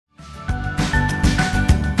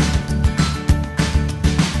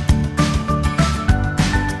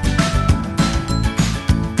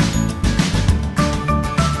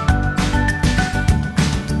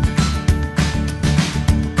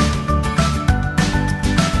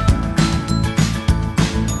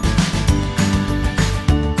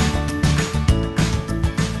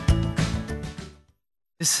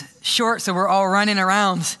short, so we're all running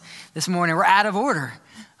around this morning. We're out of order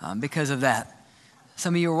because of that.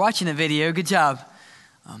 Some of you are watching the video. Good job.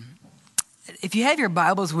 If you have your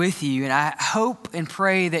Bibles with you, and I hope and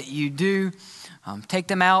pray that you do, take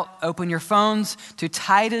them out, open your phones to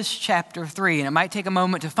Titus chapter 3. And it might take a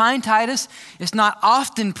moment to find Titus. It's not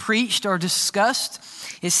often preached or discussed.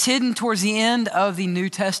 It's hidden towards the end of the New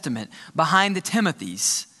Testament, behind the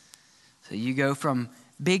Timothys. So you go from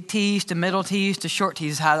big T's to middle T's to short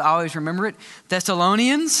T's is how I always remember it.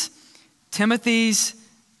 Thessalonians, Timothy's,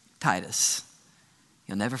 Titus.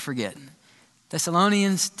 You'll never forget.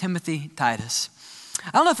 Thessalonians, Timothy, Titus.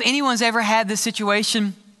 I don't know if anyone's ever had this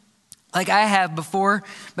situation like I have before,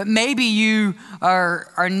 but maybe you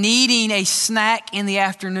are needing a snack in the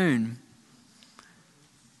afternoon.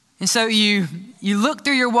 And so you look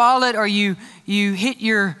through your wallet, or you hit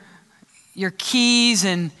your keys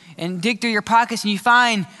and dig through your pockets, and you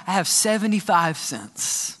find, I have 75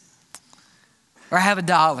 cents. Or I have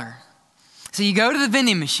 $1. So you go to the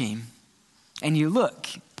vending machine and you look.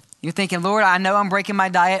 You're thinking, Lord, I know I'm breaking my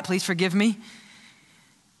diet. Please forgive me.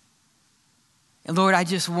 And Lord, I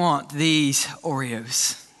just want these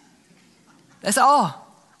Oreos. That's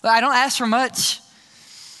all. But I don't ask for much.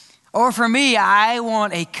 Or for me, I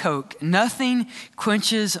want a Coke. Nothing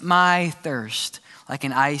quenches my thirst like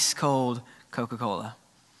an ice cold Coca-Cola.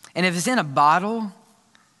 And if it's in a bottle,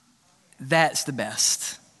 that's the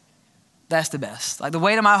best. That's the best. Like the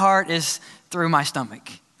weight of my heart is through my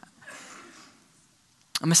stomach.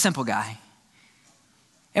 I'm a simple guy.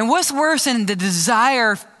 And what's worse than the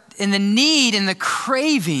desire and the need and the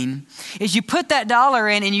craving is you put that dollar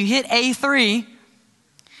in and you hit A3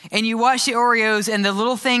 and you watch the Oreos and the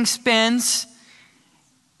little thing spins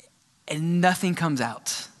and nothing comes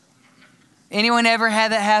out. Anyone ever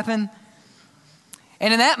had that happen?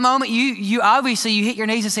 And in that moment, you obviously hit your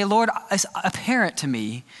knees and say, Lord, it's apparent to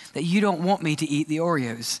me that you don't want me to eat the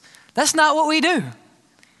Oreos. That's not what we do.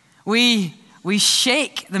 We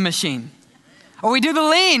shake the machine. Or we do the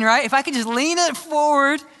lean, right? If I could just lean it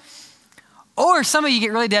forward. Or some of you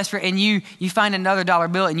get really desperate and you find another dollar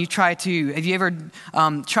bill and you try to, have you ever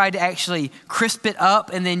tried to actually crisp it up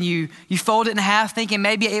and then you fold it in half thinking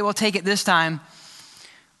maybe it will take it this time.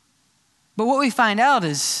 But what we find out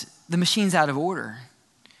is the machine's out of order.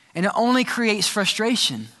 And it only creates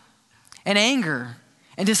frustration and anger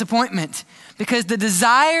and disappointment because the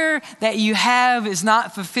desire that you have is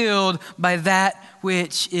not fulfilled by that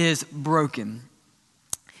which is broken.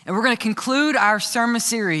 And we're going to conclude our sermon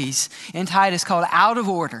series in Titus called Out of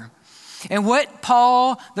Order. And what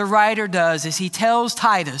Paul, the writer, does is he tells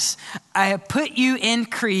Titus, I have put you in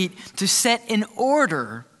Crete to set in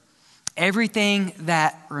order everything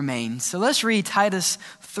that remains. So let's read Titus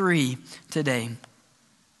 3 today.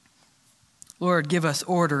 Lord, give us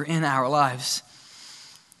order in our lives.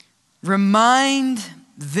 Remind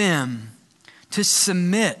them to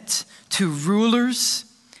submit to rulers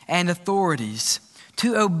and authorities,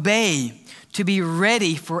 to obey, to be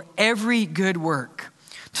ready for every good work,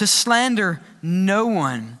 to slander no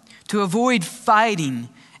one, to avoid fighting,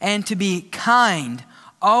 and to be kind,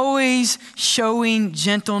 always showing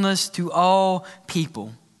gentleness to all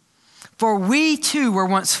people. For we too were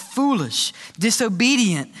once foolish,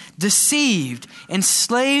 disobedient, deceived,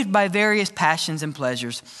 enslaved by various passions and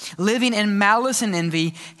pleasures, living in malice and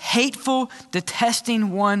envy, hateful,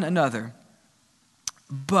 detesting one another.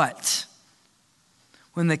 But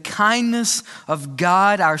when the kindness of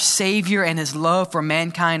God, our Savior, and his love for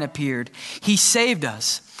mankind appeared, he saved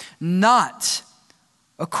us, not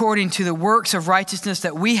according to the works of righteousness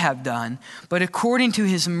that we have done, but according to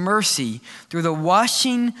his mercy through the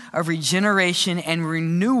washing of regeneration and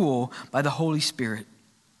renewal by the Holy Spirit.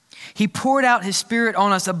 He poured out his Spirit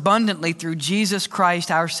on us abundantly through Jesus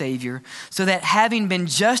Christ our Savior, so that having been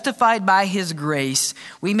justified by his grace,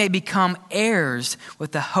 we may become heirs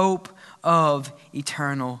with the hope of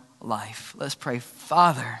eternal life. Let's pray.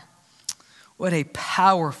 Father, what a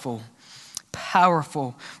powerful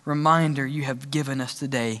reminder you have given us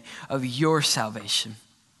today of your salvation.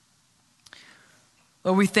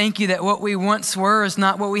 Lord, we thank you that what we once were is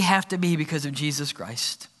not what we have to be because of Jesus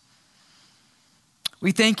Christ.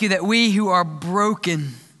 We thank you that we who are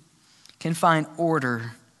broken can find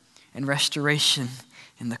order and restoration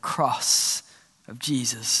in the cross of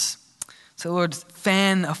Jesus. So Lord,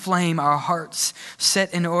 fan aflame our hearts,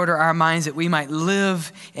 set in order our minds that we might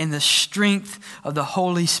live in the strength of the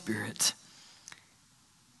Holy Spirit.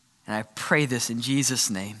 And I pray this in Jesus'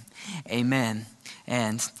 name. Amen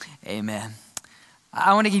and amen.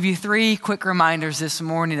 I want to give you 3 quick reminders this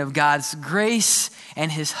morning of God's grace and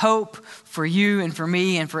his hope for you and for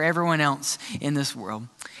me and for everyone else in this world.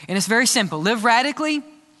 And it's very simple. Live radically,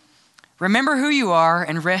 remember who you are,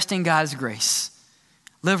 and rest in God's grace.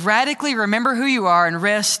 Live radically, remember who you are, and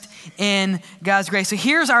rest in God's grace. So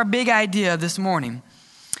here's our big idea this morning.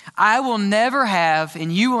 I will never have,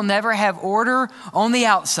 and you will never have order on the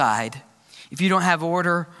outside if you don't have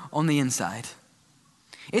order on the inside.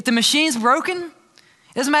 If the machine's broken,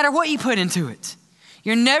 it doesn't matter what you put into it.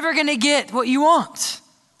 You're never going to get what you want.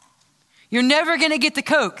 You're never going to get the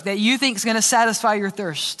Coke that you think is going to satisfy your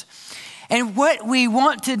thirst. And what we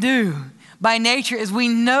want to do by nature is we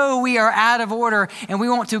know we are out of order, and we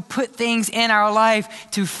want to put things in our life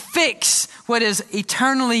to fix what is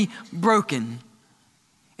eternally broken.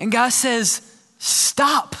 And God says,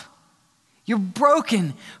 stop. You're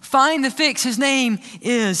broken. Find the fix. His name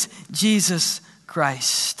is Jesus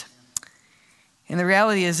Christ. And the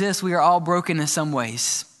reality is this: we are all broken in some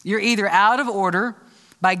ways. You're either out of order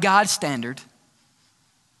by God's standard,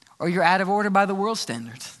 or you're out of order by the world's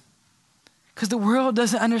standard. Because the world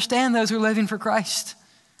doesn't understand those who are living for Christ.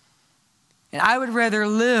 And I would rather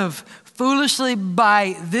live foolishly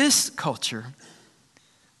by this culture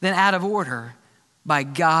than out of order by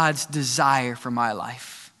God's desire for my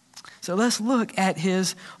life. So let's look at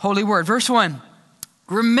his holy word. Verse 1,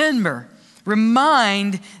 remember,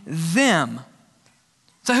 remind them.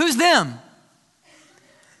 So who's them?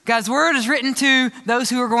 God's word is written to those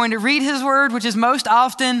who are going to read his word, which is most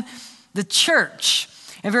often the church.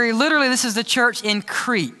 And very literally, this is the church in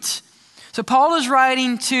Crete. So Paul is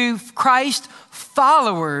writing to Christ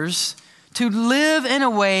followers to live in a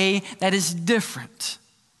way that is different.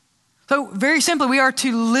 So very simply, we are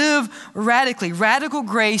to live radically. Radical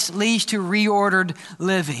grace leads to reordered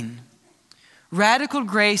living. Radical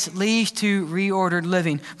grace leads to reordered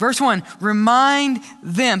living. Verse 1, remind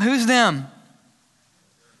them. Who's them?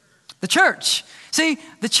 The church. See,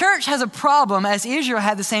 the church has a problem, as Israel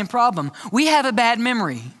had the same problem. We have a bad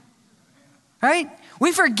memory, right?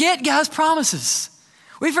 We forget God's promises.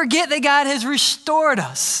 We forget that God has restored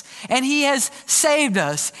us, and he has saved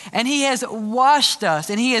us, and he has washed us,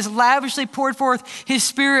 and he has lavishly poured forth his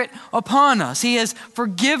Spirit upon us. He has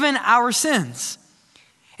forgiven our sins.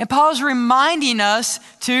 And Paul's reminding us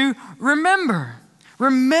to remember.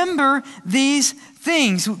 Remember these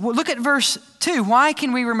things. Look at verse 2. Why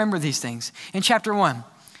can we remember these things? In chapter 1.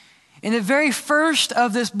 In the very first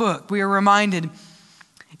of this book, we are reminded,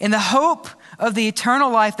 in the hope of the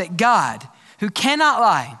eternal life that God, who cannot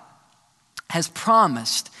lie, has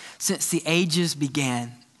promised since the ages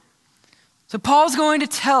began. So Paul's going to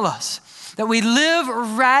tell us that we live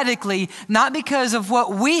radically, not because of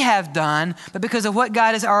what we have done, but because of what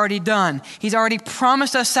God has already done. He's already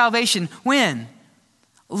promised us salvation. When?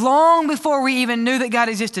 Long before we even knew that God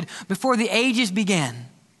existed, before the ages began.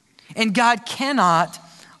 And God cannot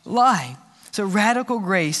lie. So radical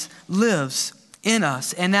grace lives in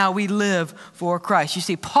us, and now we live for Christ. You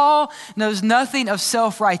see, Paul knows nothing of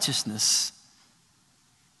self-righteousness.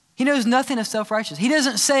 He knows nothing of self-righteousness. He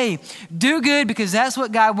doesn't say, do good because that's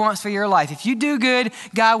what God wants for your life. If you do good,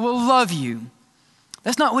 God will love you.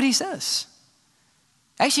 That's not what he says.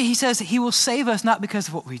 Actually, he says that he will save us not because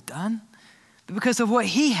of what we've done, but because of what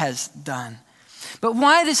he has done. But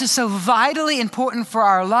why this is so vitally important for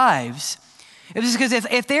our lives is because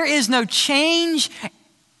if there is no change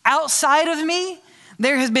outside of me,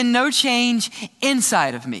 there has been no change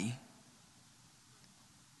inside of me.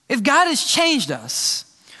 If God has changed us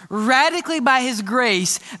radically by his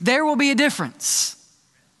grace, there will be a difference.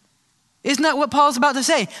 Isn't that what Paul's about to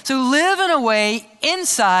say? So live in a way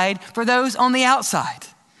inside for those on the outside,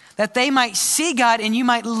 that they might see God and you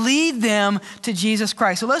might lead them to Jesus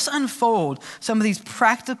Christ. So let's unfold some of these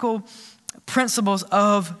practical principles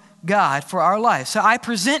of God for our life. So I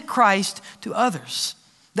present Christ to others.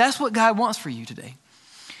 That's what God wants for you today.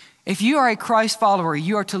 If you are a Christ follower,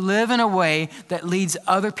 you are to live in a way that leads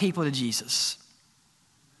other people to Jesus.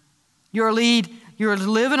 You are to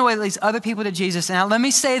live in a way that leads other people to Jesus. Now, let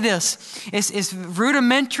me say this. It's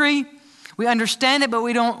rudimentary. We understand it, but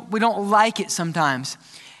we don't like it sometimes.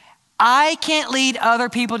 I can't lead other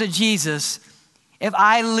people to Jesus if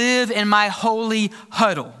I live in my holy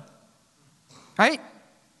huddle. Right?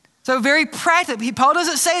 So very practical. Paul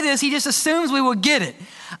doesn't say this. He just assumes we will get it.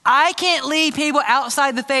 I can't lead people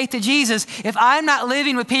outside the faith to Jesus if I'm not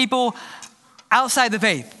living with people outside the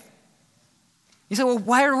faith. You say, well,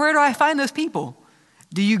 where do I find those people?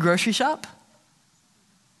 Do you grocery shop?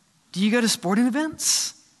 Do you go to sporting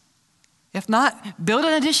events? If not, build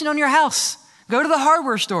an addition on your house. Go to the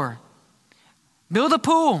hardware store. Build a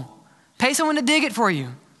pool. Pay someone to dig it for you.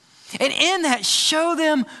 And in that, show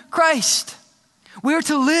them Christ. We are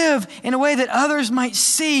to live in a way that others might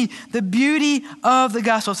see the beauty of the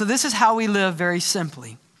gospel. So this is how we live very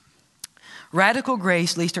simply. Radical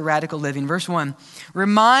grace leads to radical living. Verse 1,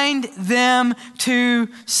 remind them to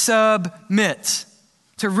submit,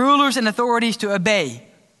 to rulers and authorities to obey.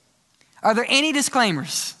 Are there any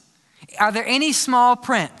disclaimers? Are there any small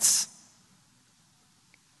prints?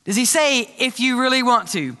 Does he say, if you really want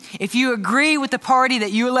to, if you agree with the party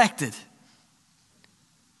that you elected?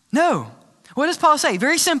 No. What does Paul say?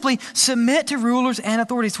 Very simply, submit to rulers and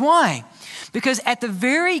authorities. Why? Because at the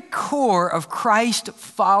very core of Christ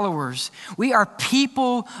followers, we are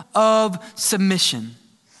people of submission.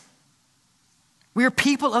 We are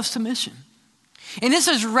people of submission. And this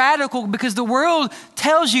is radical because the world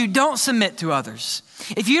tells you don't submit to others.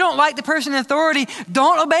 If you don't like the person in authority,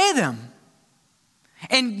 don't obey them.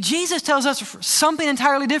 And Jesus tells us something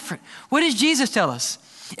entirely different. What does Jesus tell us?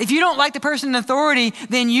 If you don't like the person in authority,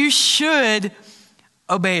 then you should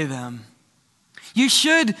obey them. You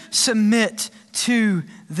should submit to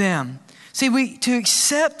them. See, to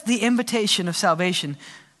accept the invitation of salvation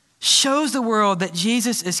shows the world that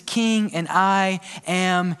Jesus is king and I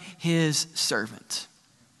am his servant.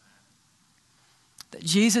 That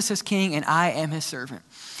Jesus is king and I am his servant.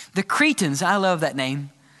 The Cretans, I love that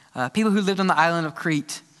name, people who lived on the island of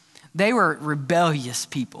Crete, they were rebellious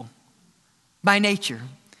people by nature.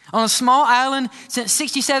 On a small island, since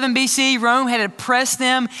 67 BC, Rome had oppressed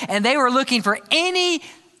them, and they were looking for any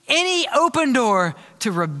open door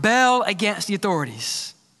to rebel against the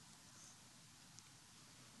authorities.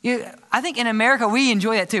 I think in America, we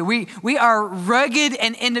enjoy that too. We are rugged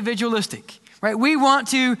and individualistic, right? We want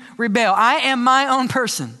to rebel. I am my own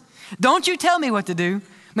person. Don't you tell me what to do.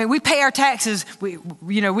 I mean, we pay our taxes. We're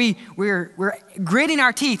gritting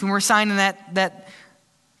our teeth when we're signing that.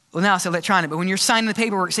 Well, now it's electronic, but when you're signing the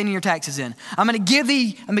paperwork, sending your taxes in, I'm going to give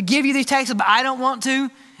you these taxes, but I don't want to.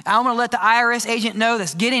 I'm going to let the IRS agent know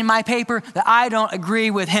that's getting my paper that I don't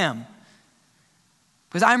agree with him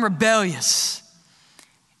because I'm rebellious.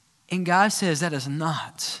 And God says that is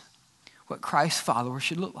not what Christ's followers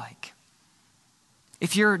should look like.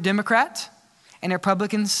 If you're a Democrat and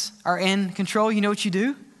Republicans are in control, you know what you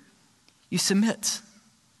do? You submit.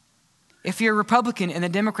 If you're a Republican and the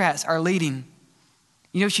Democrats are leading,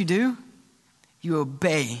 you know what you do? You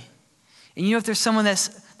obey. And you know if there's someone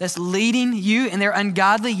that's leading you and they're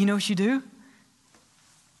ungodly, you know what you do?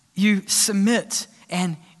 You submit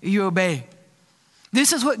and you obey.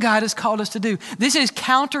 This is what God has called us to do. This is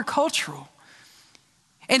countercultural.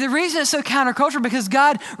 And the reason it's so countercultural because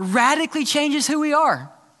God radically changes who we are.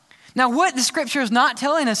 Now, what the scripture is not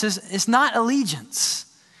telling us is it's not allegiance.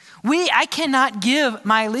 I cannot give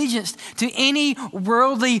my allegiance to any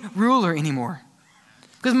worldly ruler anymore.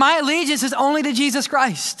 Because my allegiance is only to Jesus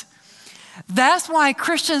Christ. That's why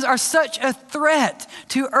Christians are such a threat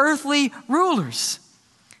to earthly rulers.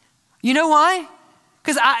 You know why?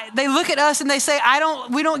 Because they look at us and they say,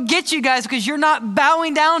 we don't get you guys because you're not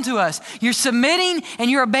bowing down to us. You're submitting and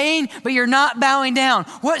you're obeying, but you're not bowing down.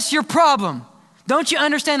 What's your problem? Don't you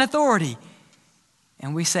understand authority?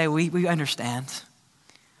 And we say, we understand.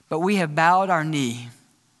 But we have bowed our knee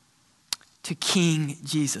to King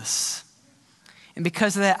Jesus. And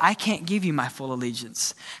because of that, I can't give you my full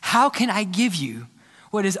allegiance. How can I give you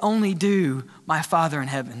what is only due my Father in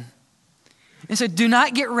heaven? And so do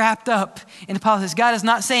not get wrapped up in politics. God is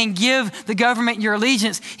not saying give the government your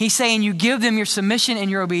allegiance. He's saying you give them your submission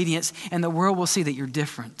and your obedience, and the world will see that you're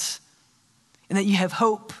different and that you have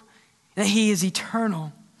hope and that he is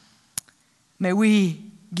eternal. May we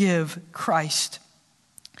give Christ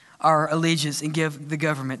our allegiance and give the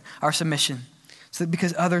government our submission. So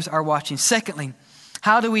because others are watching. Secondly,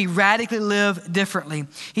 how do we radically live differently?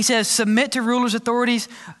 He says, submit to rulers, authorities,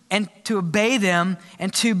 and to obey them,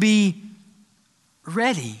 and to be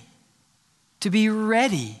ready. To be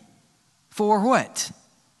ready for what?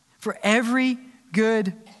 For every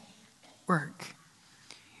good work.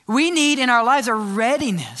 We need in our lives a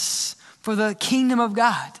readiness for the kingdom of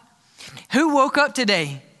God. Who woke up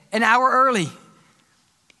today an hour early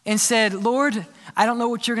and said, Lord, I don't know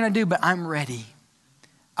what you're going to do, but I'm ready.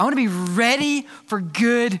 I want to be ready for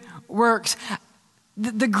good works.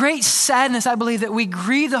 The great sadness, I believe, that we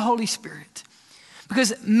grieve the Holy Spirit.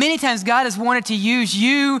 Because many times God has wanted to use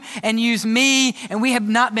you and use me, and we have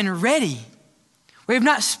not been ready. We have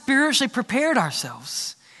not spiritually prepared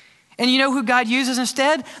ourselves. And you know who God uses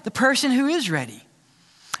instead? The person who is ready.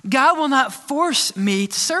 God will not force me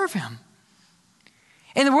to serve him.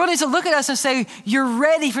 And the world needs to look at us and say, you're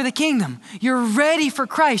ready for the kingdom. You're ready for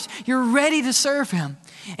Christ. You're ready to serve him.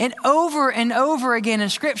 And over again in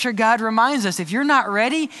Scripture, God reminds us, if you're not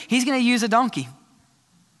ready, he's going to use a donkey.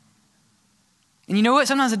 And you know what?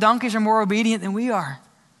 Sometimes the donkeys are more obedient than we are.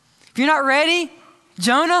 If you're not ready,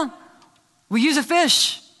 Jonah, we use a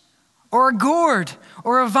fish. or a gourd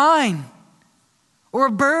or a vine or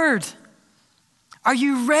a bird? Are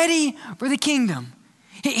you ready for the kingdom?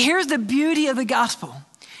 Here's the beauty of the gospel.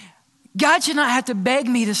 God should not have to beg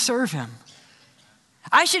me to serve him.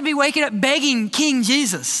 I should be waking up begging King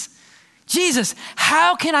Jesus. Jesus,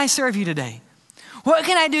 how can I serve you today? What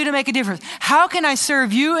can I do to make a difference? How can I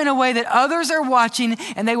serve you in a way that others are watching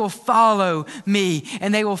and they will follow me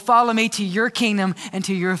and they will follow me to your kingdom and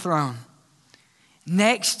to your throne?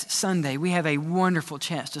 Next Sunday, we have a wonderful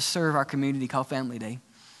chance to serve our community called Family Day.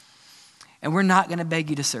 And we're not going to beg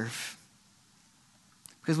you to serve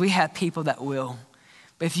because we have people that will.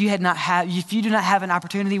 But if you do not have an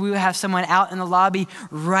opportunity, we will have someone out in the lobby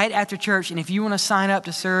right after church. And if you want to sign up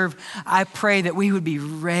to serve, I pray that we would be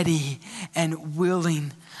ready and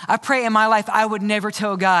willing. I pray in my life I would never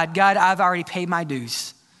tell God, I've already paid my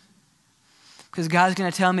dues. Because God's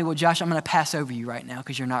going to tell me, well, Josh, I'm going to pass over you right now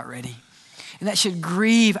because you're not ready. And that should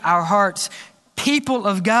grieve our hearts. People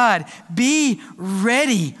of God, be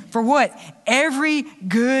ready for what? Every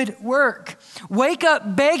good work. Wake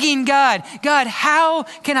up begging God, how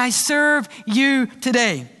can I serve you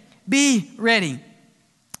today? Be ready.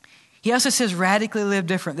 He also says radically live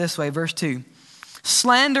different this way, verse 2.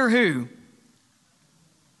 Slander who?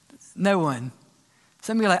 No one.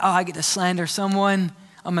 Some of you are like, I get to slander someone.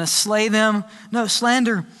 I'm going to slay them. No,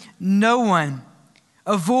 slander no one.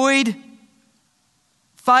 Avoid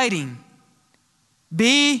fighting.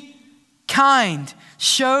 Be kind.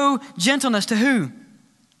 Show gentleness to who?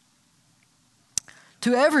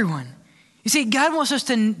 To everyone. You see, God wants us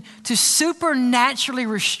to supernaturally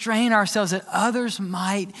restrain ourselves that others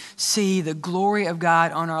might see the glory of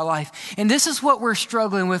God on our life. And this is what we're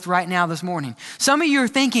struggling with right now this morning. Some of you are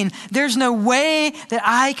thinking, there's no way that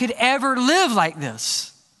I could ever live like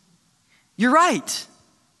this. You're right.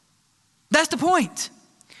 That's the point.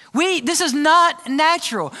 This is not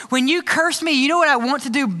natural. When you curse me, you know what I want to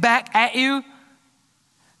do back at you?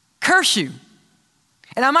 Curse you.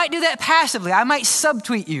 And I might do that passively. I might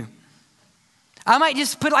subtweet you. I might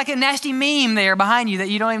just put like a nasty meme there behind you that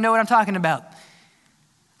you don't even know what I'm talking about.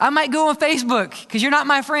 I might go on Facebook because you're not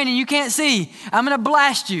my friend and you can't see. I'm going to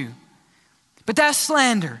blast you. But that's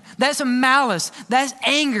slander. That's a malice. That's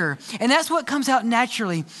anger. And that's what comes out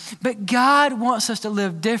naturally. But God wants us to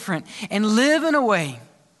live different and live in a way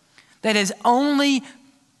that is only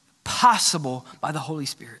possible by the Holy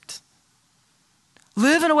Spirit.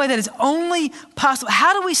 Live in a way that is only possible.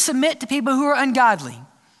 How do we submit to people who are ungodly?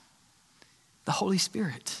 The Holy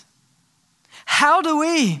Spirit. How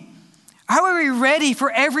are we ready for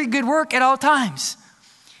every good work at all times?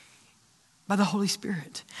 By the Holy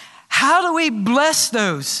Spirit. How do we bless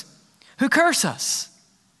those who curse us?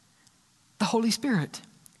 The Holy Spirit.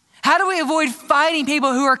 How do we avoid fighting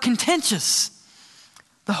people who are contentious?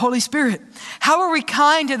 The Holy Spirit. How are we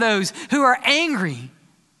kind to those who are angry?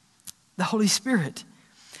 The Holy Spirit.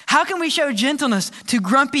 How can we show gentleness to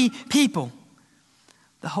grumpy people?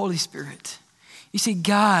 The Holy Spirit. You see,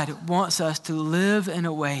 God wants us to live in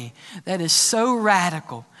a way that is so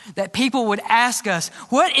radical that people would ask us,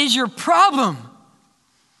 what is your problem?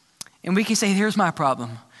 And we can say, here's my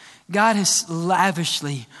problem. God has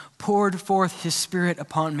lavishly poured forth his Spirit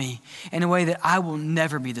upon me in a way that I will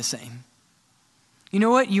never be the same. You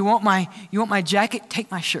know what? You want my jacket?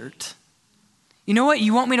 Take my shirt. You know what?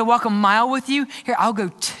 You want me to walk a mile with you? Here, I'll go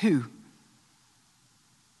 2.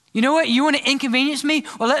 You know what? You want to inconvenience me?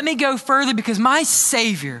 Well, let me go further because my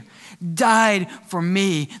Savior died for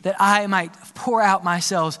me that I might pour out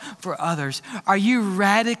myself for others. Are you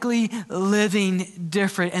radically living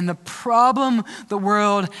different? And the problem the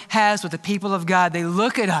world has with the people of God, they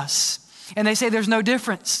look at us and they say there's no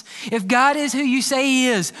difference. If God is who you say he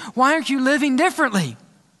is, why aren't you living differently?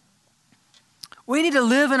 We need to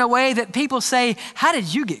live in a way that people say, how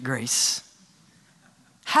did you get grace?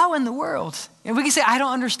 How in the world? And we can say, I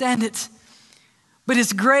don't understand it. But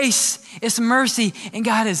it's grace, it's mercy, and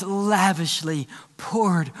God has lavishly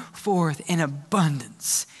poured forth in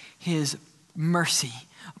abundance his mercy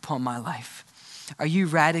upon my life. Are you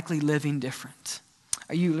radically living different?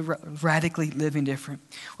 Are you radically living different?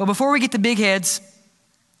 Well, before we get to big heads,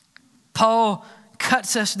 Paul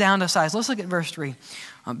cuts us down to size. Let's look at verse 3.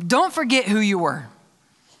 Don't forget who you were.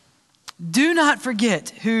 Do not forget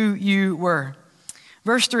who you were.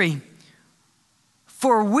 Verse 3.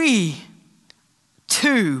 For we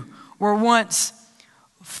too were once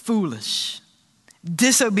foolish,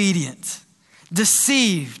 disobedient,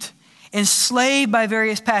 deceived, enslaved by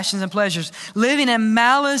various passions and pleasures, living in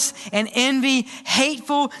malice and envy,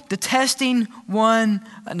 hateful, detesting one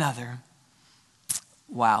another.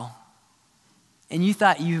 Wow. And you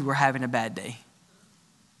thought you were having a bad day.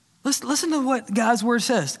 Listen to what God's word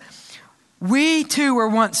says. We too were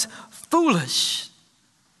once foolish.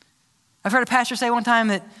 I've heard a pastor say one time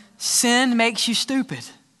that sin makes you stupid.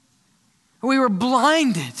 We were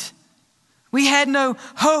blinded. We had no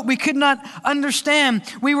hope. We could not understand.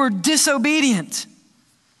 We were disobedient,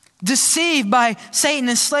 deceived by Satan,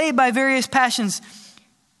 enslaved by various passions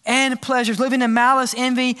and pleasures, living in malice,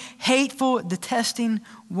 envy, hateful, detesting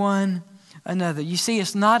one another. You see,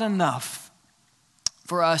 it's not enough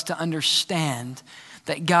for us to understand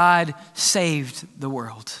that God saved the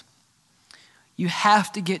world. You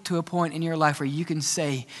have to get to a point in your life where you can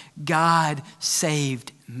say, God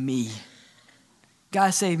saved me. God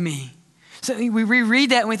saved me. So we reread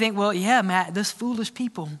that and we think, well, yeah, Matt, those foolish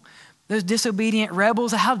people, those disobedient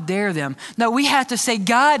rebels, how dare them? No, we have to say,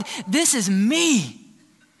 God, this is me.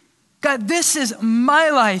 God, this is my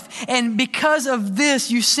life. And because of this,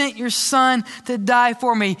 you sent your son to die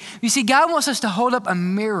for me. You see, God wants us to hold up a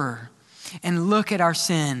mirror and look at our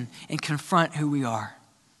sin and confront who we are.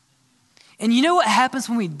 And you know what happens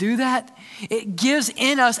when we do that? It gives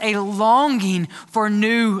in us a longing for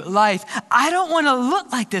new life. I don't want to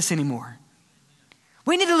look like this anymore.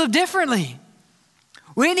 We need to live differently.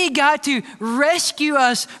 We need God to rescue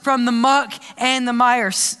us from the muck and the mire.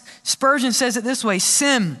 Spurgeon says it this way: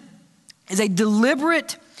 sin is a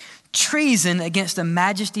deliberate treason against the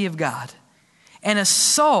majesty of God, an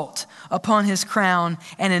assault upon his crown,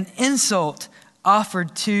 and an insult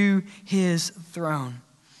offered to his throne.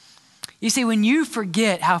 You see, when you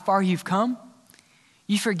forget how far you've come,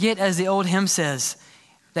 you forget, as the old hymn says,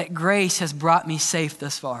 that grace has brought me safe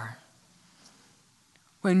thus far.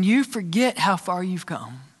 When you forget how far you've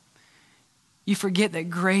come, you forget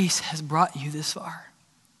that grace has brought you this far.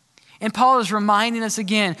 And Paul is reminding us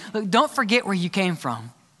again, look, don't forget where you came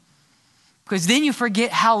from, because then you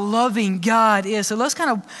forget how loving God is. So let's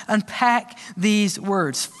kind of unpack these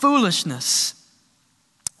words. Foolishness.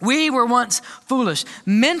 We were once foolish,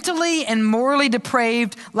 mentally and morally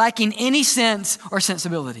depraved, lacking any sense or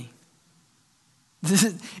sensibility.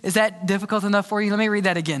 Is that difficult enough for you? Let me read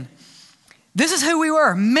that again. This is who we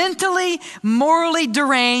were: mentally, morally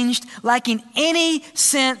deranged, lacking any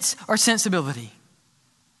sense or sensibility.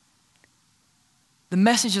 The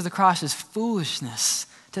message of the cross is foolishness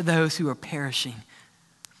to those who are perishing.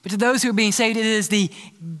 But to those who are being saved, it is the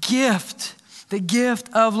gift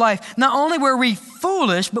of life. Not only were we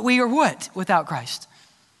foolish, but we are what without Christ?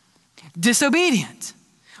 Disobedient.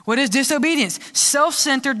 What is disobedience?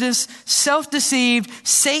 Self-centeredness, self-deceived,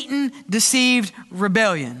 Satan-deceived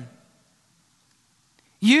rebellion.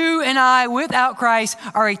 You and I, without Christ,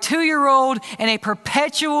 are a 2-year-old in a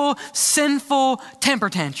perpetual sinful temper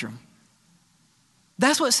tantrum.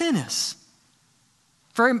 That's what sin is.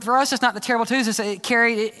 For us, it's not the terrible twos.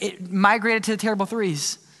 It migrated to the terrible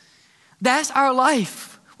threes. That's our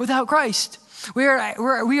life without Christ. We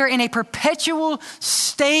are in a perpetual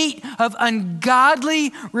state of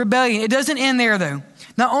ungodly rebellion. It doesn't end there, though.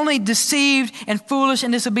 Not only deceived and foolish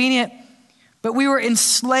and disobedient, but we were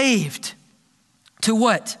enslaved to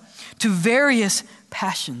what? To various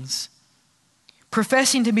passions.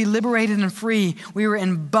 Professing to be liberated and free, we were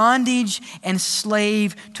in bondage and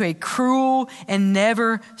slave to a cruel and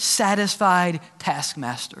never satisfied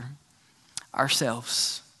taskmaster,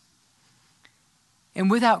 ourselves.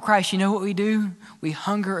 And without Christ, you know what we do? We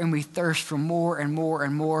hunger and we thirst for more and more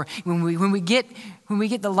and more. When we get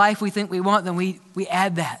the life we think we want, then we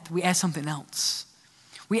add that. We add something else.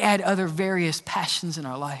 We add other various passions in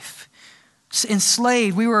our life.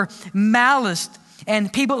 Enslaved, we were malice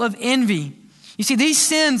and people of envy. You see, these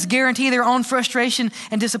sins guarantee their own frustration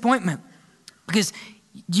and disappointment. Because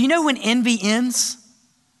do you know when envy ends?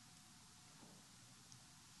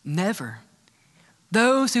 Never.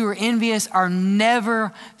 Those who are envious are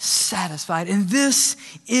never satisfied. And this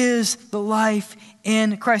is the life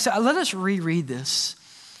in Christ. So let us reread this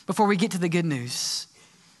before we get to the good news.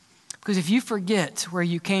 Because if you forget where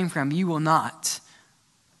you came from, you will not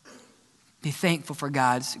be thankful for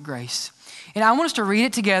God's grace. And I want us to read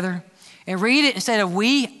it together and read it instead of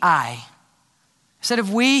we, I. Instead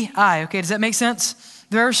of we, I. Okay, does that make sense?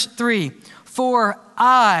 Verse 3, for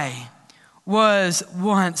I was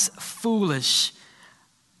once foolish.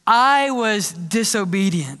 I was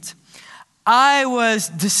disobedient. I was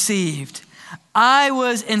deceived. I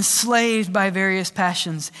was enslaved by various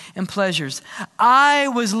passions and pleasures. I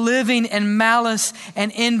was living in malice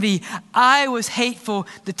and envy. I was hateful,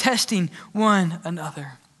 detesting one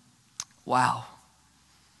another. Wow.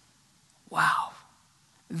 Wow.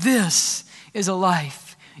 This is a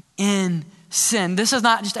life in sin. This is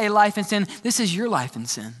not just a life in sin. This is your life in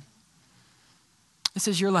sin. This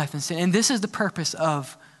is your life in sin. And this is the purpose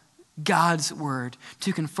of God's word,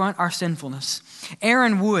 to confront our sinfulness.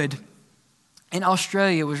 Aaron Wood in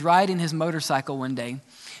Australia was riding his motorcycle one day,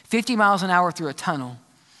 50 miles an hour through a tunnel.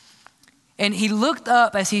 And he looked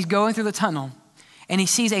up as he's going through the tunnel, and he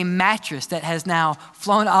sees a mattress that has now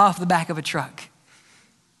flown off the back of a truck.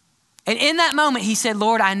 And in that moment, he said,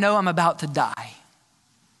 Lord, I know I'm about to die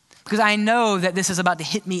because I know that this is about to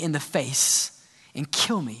hit me in the face and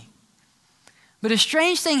kill me. But a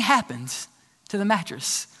strange thing happened to the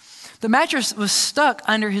mattress. The mattress was stuck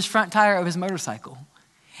under his front tire of his motorcycle,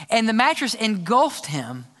 and the mattress engulfed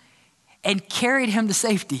him and carried him to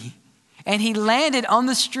safety. And he landed on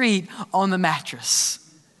the street on the mattress.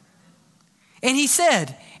 And he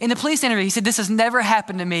said, in the police interview, he said, this has never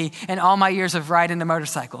happened to me in all my years of riding a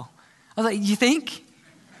motorcycle. I was like, you think?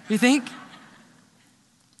 You think?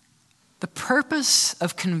 The purpose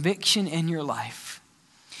of conviction in your life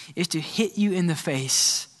is to hit you in the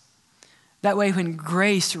face. That way, when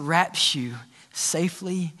grace wraps you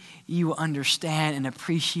safely, you will understand and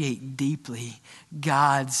appreciate deeply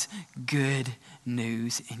God's good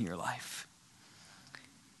news in your life.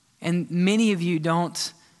 And many of you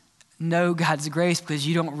don't know God's grace because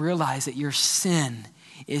you don't realize that your sin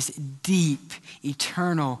is deep,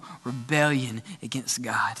 eternal rebellion against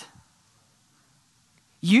God.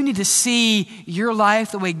 You need to see your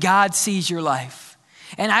life the way God sees your life.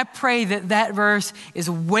 And I pray that that verse is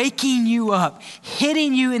waking you up,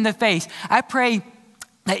 hitting you in the face. I pray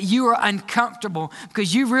that you are uncomfortable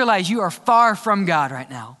because you realize you are far from God right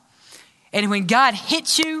now. And when God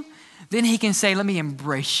hits you, then he can say, let me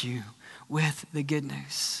embrace you with the good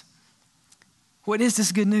news. What is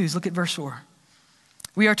this good news? Look at verse 4.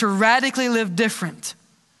 We are to radically live different,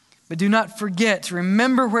 but do not forget to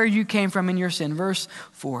remember where you came from in your sin. Verse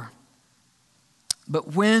 4.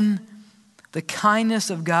 But when the kindness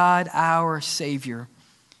of God, our Savior,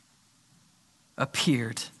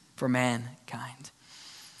 appeared for mankind.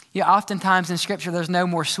 Yeah, oftentimes in Scripture, there's no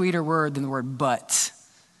more sweeter word than the word but.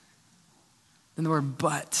 Than the word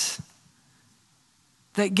but.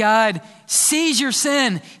 That God sees your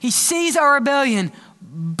sin. He sees our rebellion.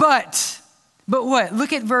 But what?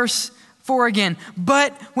 Look at verse 4 again.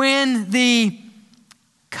 But when the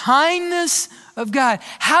kindness of God.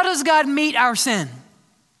 How does God meet our sin?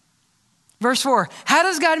 Verse 4. How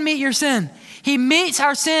does God meet your sin? He meets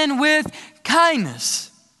our sin with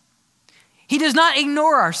kindness. He does not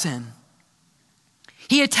ignore our sin.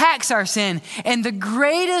 He attacks our sin. And the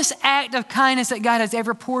greatest act of kindness that God has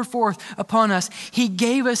ever poured forth upon us, he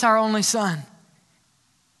gave us our only Son,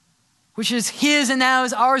 which is his and now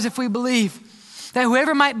is ours if we believe. That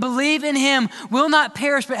whoever might believe in him will not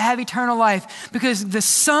perish but have eternal life. Because the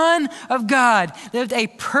Son of God lived a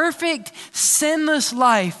perfect, sinless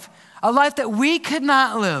life, a life that we could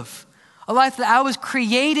not live, a life that I was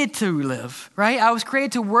created to live, right? I was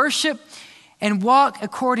created to worship and walk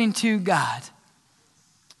according to God.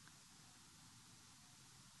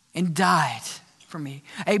 And died for me.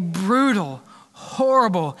 A brutal,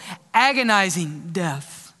 horrible, agonizing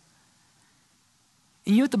death.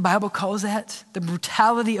 And you know what the Bible calls that? The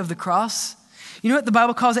brutality of the cross? You know what the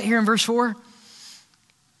Bible calls that here in verse 4?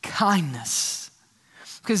 Kindness.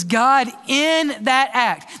 Because God in that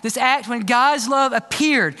act, this act when God's love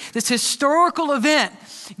appeared, this historical event,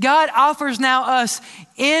 God offers now us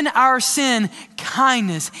in our sin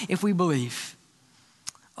kindness if we believe.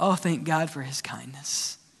 Oh, thank God for his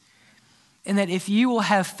kindness. And that if you will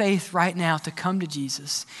have faith right now to come to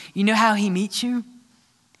Jesus, you know how he meets you?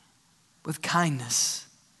 With kindness.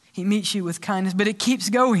 He meets you with kindness, but it keeps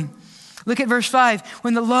going. Look at verse 5.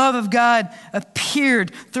 When the love of God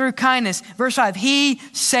appeared through kindness. Verse 5, he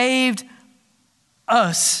saved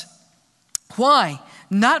us. Why?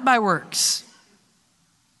 Not by works.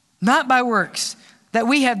 Not by works that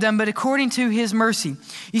we have done, but according to his mercy.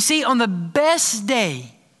 You see, on the best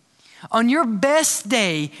day, on your best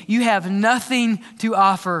day, you have nothing to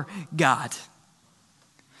offer God.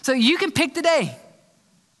 So you can pick the day.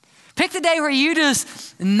 Pick the day where you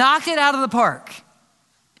just knocked it out of the park.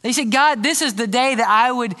 They said, God, this is the day that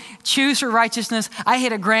I would choose for righteousness. I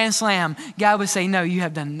hit a grand slam. God would say, no, you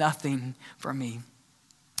have done nothing for me.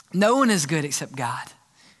 No one is good except God.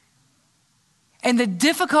 And the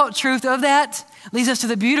difficult truth of that leads us to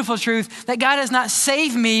the beautiful truth that God has not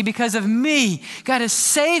saved me because of me. God has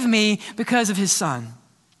saved me because of his Son.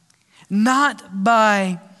 Not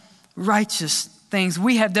by righteous things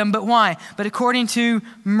we have done, but why? But according to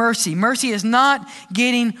mercy. Mercy is not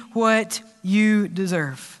getting what you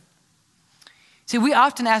deserve. See, we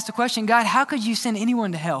often ask the question, God, how could you send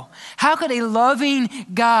anyone to hell? How could a loving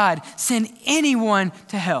God send anyone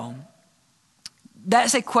to hell?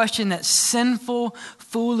 That's a question that sinful,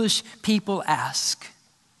 foolish people ask.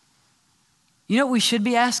 You know what we should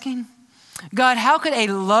be asking? God, how could a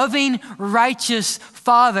loving, righteous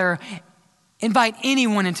Father invite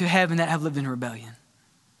anyone into heaven that have lived in rebellion?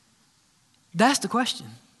 That's the question.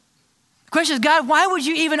 The question is, God, why would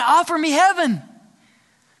you even offer me heaven?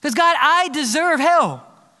 Because God, I deserve hell.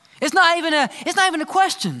 It's not even a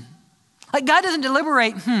question. Like God doesn't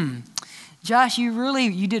deliberate, Josh,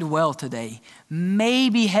 you did well today.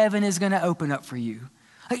 Maybe heaven is going to open up for you.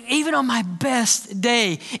 Like even on my best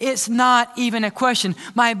day, it's not even a question.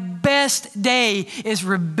 My best day is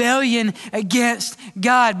rebellion against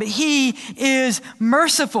God, but he is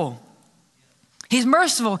merciful. He's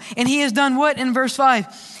merciful, and he has done what in verse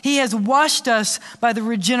 5? He has washed us by the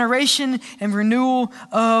regeneration and renewal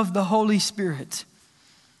of the Holy Spirit.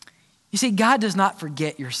 You see, God does not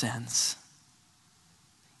forget your sins.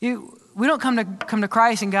 We don't come to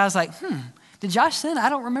Christ and God's like, did Josh sin? I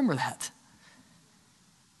don't remember that.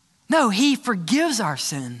 No, he forgives our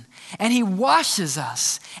sin and he washes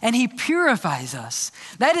us and he purifies us.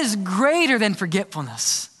 That is greater than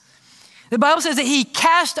forgetfulness. The Bible says that he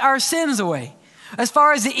cast our sins away as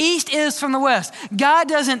far as the east is from the west. God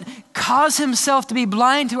doesn't cause himself to be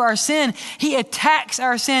blind to our sin. He attacks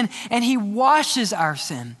our sin and he washes our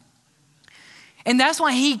sin. And that's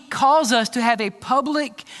why he calls us to have a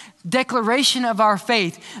public declaration of our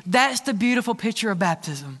faith. That's the beautiful picture of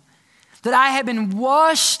baptism. That I have been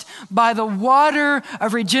washed by the water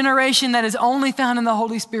of regeneration that is only found in the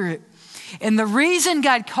Holy Spirit. And the reason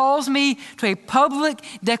God calls me to a public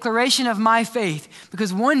declaration of my faith,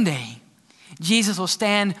 because one day Jesus will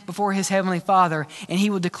stand before his heavenly Father and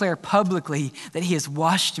he will declare publicly that he has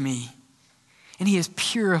washed me and he has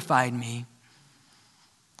purified me.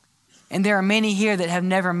 And there are many here that have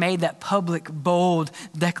never made that public, bold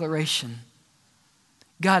declaration.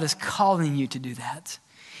 God is calling you to do that.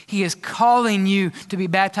 He is calling you to be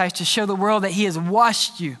baptized to show the world that he has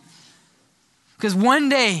washed you. Because one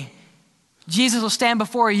day, Jesus will stand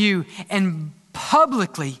before you and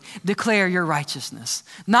publicly declare your righteousness.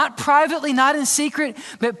 Not privately, not in secret,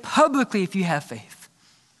 but publicly if you have faith.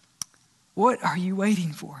 What are you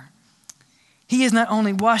waiting for? He has not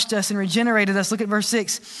only washed us and regenerated us. Look at verse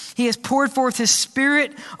 6. He has poured forth his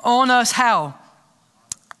Spirit on us. How?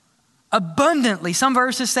 Abundantly. Some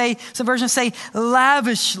versions say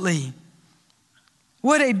lavishly.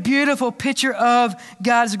 What a beautiful picture of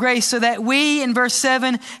God's grace, so that we, in verse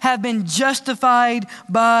 7, have been justified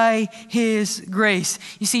by his grace.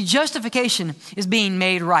 You see, justification is being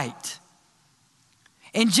made right.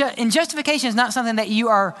 And justification is not something that you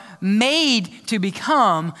are made to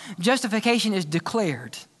become. Justification is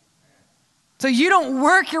declared. So you don't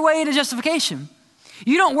work your way into justification.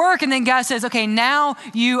 You don't work and then God says, okay, now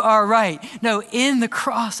you are right. No, in the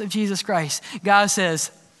cross of Jesus Christ, God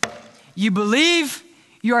says, you believe,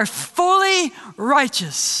 you are fully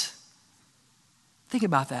righteous. Think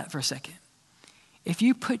about that for a second. If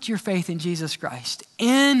you put your faith in Jesus Christ,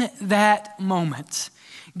 in that moment,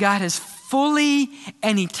 God has fully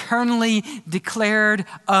and eternally declared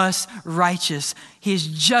us righteous. He has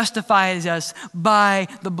justified us by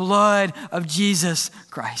the blood of Jesus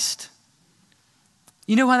Christ.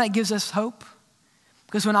 You know why that gives us hope?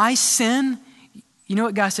 Because when I sin, you know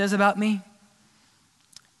what God says about me?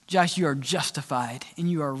 Josh, you are justified and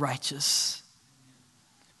you are righteous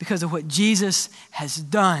because of what Jesus has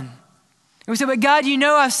done. And we say, but God, you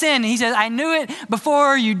know I've sinned. And he says, I knew it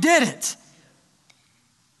before you did it.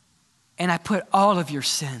 And I put all of your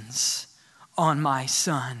sins on my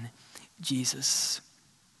son, Jesus.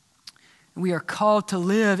 We are called to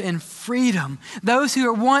live in freedom. Those who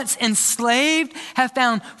were once enslaved have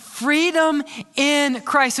found freedom in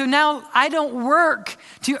Christ. So now I don't work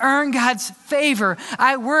to earn God's favor.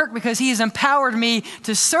 I work because he has empowered me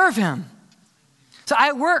to serve him. So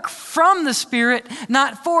I work from the Spirit,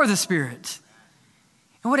 not for the Spirit.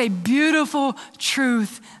 And what a beautiful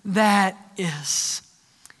truth that is.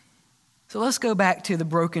 So let's go back to the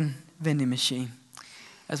broken vending machine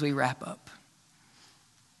as we wrap up.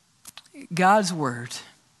 God's word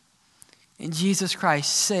and Jesus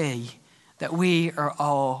Christ say that we are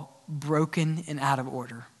all broken and out of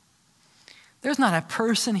order. There's not a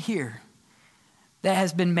person here that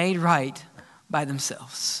has been made right by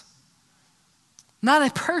themselves. Not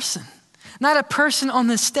a person. Not a person on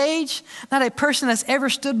this stage. Not a person that's ever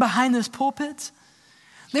stood behind this pulpit.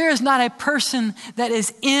 There is not a person that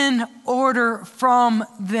is in order from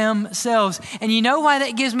themselves. And you know why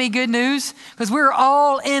that gives me good news? Because we're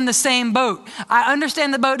all in the same boat. I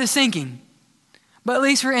understand the boat is sinking, but at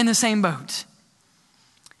least we're in the same boat.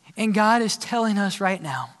 And God is telling us right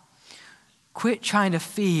now, quit trying to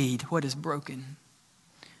feed what is broken.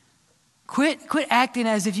 Quit acting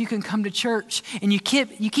as if you can come to church and you keep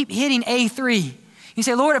hitting A3. You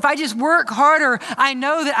say, Lord, if I just work harder, I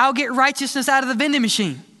know that I'll get righteousness out of the vending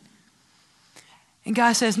machine. And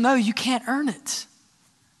God says, no, you can't earn it.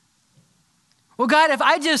 Well, God, if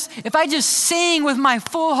I just sing with my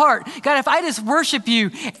full heart, God, if I just worship you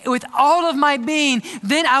with all of my being,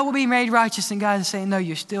 then I will be made righteous. And God is saying, no,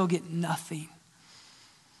 you're still getting nothing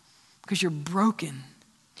because you're broken.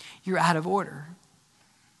 You're out of order.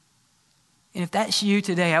 And if that's you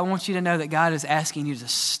today, I want you to know that God is asking you to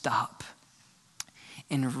stop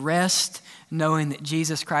and rest knowing that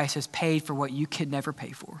Jesus Christ has paid for what you could never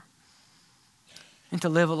pay for and to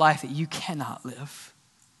live a life that you cannot live.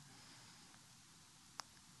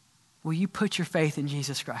 Will you put your faith in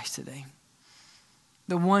Jesus Christ today?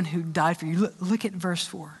 The one who died for you. Look at verse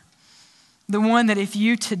 4. The one that if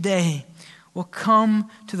you today will come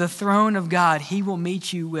to the throne of God, he will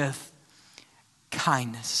meet you with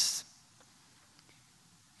kindness.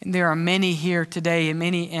 And there are many here today and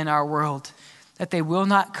many in our world that they will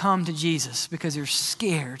not come to Jesus because they're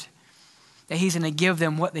scared that he's going to give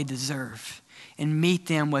them what they deserve and meet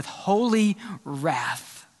them with holy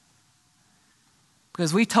wrath.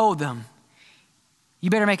 Because we told them, you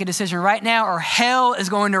better make a decision right now or hell is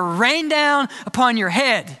going to rain down upon your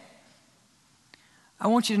head. I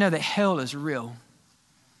want you to know that hell is real.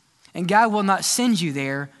 And God will not send you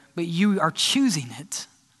there, but you are choosing it.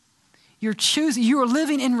 You are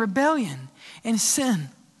living in rebellion and sin.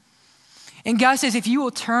 And God says, if you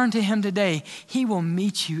will turn to him today, he will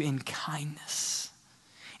meet you in kindness.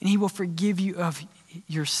 And he will forgive you of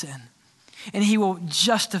your sin. And he will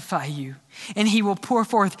justify you. And he will pour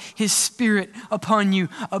forth his Spirit upon you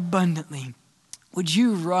abundantly. Would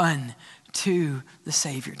you run to the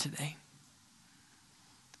Savior today?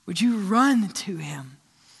 Would you run to him?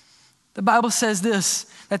 The Bible says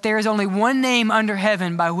this, that there is only one name under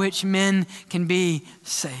heaven by which men can be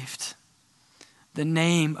saved. The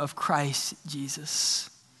name of Christ Jesus.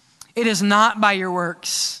 It is not by your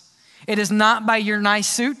works. It is not by your nice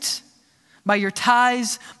suit, by your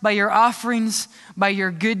tithes, by your offerings, by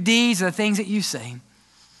your good deeds, the things that you say.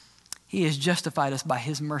 He has justified us by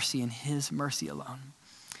his mercy and his mercy alone.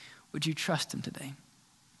 Would you trust him today?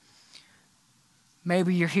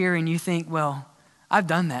 Maybe you're here and you think, well, I've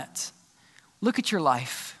done that. Look at your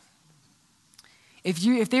life.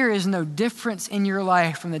 If there is no difference in your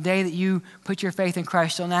life from the day that you put your faith in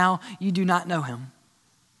Christ till now, you do not know him.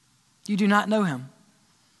 You do not know him.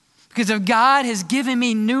 Because if God has given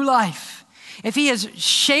me new life, if he has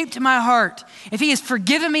shaped my heart, if he has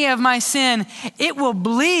forgiven me of my sin, it will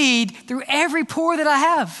bleed through every pore that I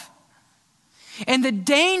have. And the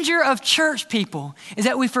danger of church people is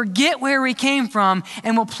that we forget where we came from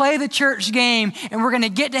and we'll play the church game and we're going to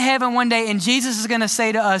get to heaven one day and Jesus is going to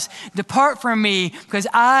say to us, depart from me because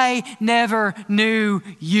I never knew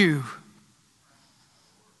you.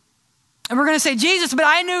 And we're going to say, Jesus, but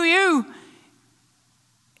I knew you.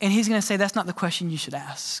 And he's going to say, that's not the question you should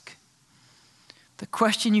ask. The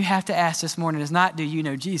question you have to ask this morning is not, do you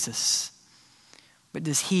know Jesus? But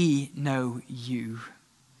does he know you?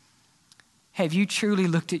 Have you truly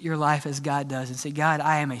looked at your life as God does and said, God,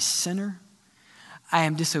 I am a sinner. I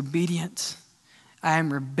am disobedient. I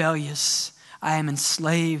am rebellious. I am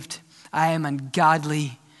enslaved. I am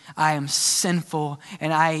ungodly. I am sinful.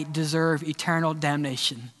 And I deserve eternal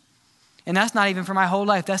damnation. And that's not even for my whole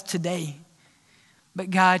life. That's today. But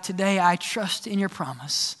God, today I trust in your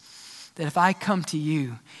promise that if I come to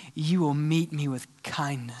you, you will meet me with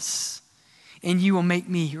kindness and you will make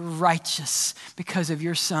me righteous because of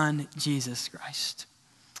your Son, Jesus Christ.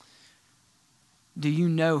 Do you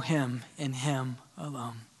know him and him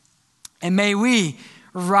alone? And may we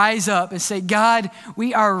rise up and say, God,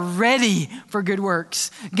 we are ready for good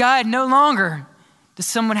works. God, no longer does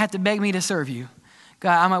someone have to beg me to serve you.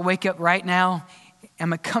 God, I'm going to wake up right now. I'm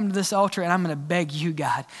going to come to this altar and I'm going to beg you,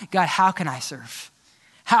 God. God, how can I serve?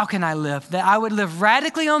 How can I live? That I would live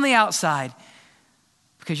radically on the outside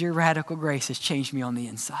because your radical grace has changed me on the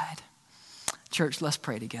inside. Church, let's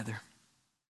pray together.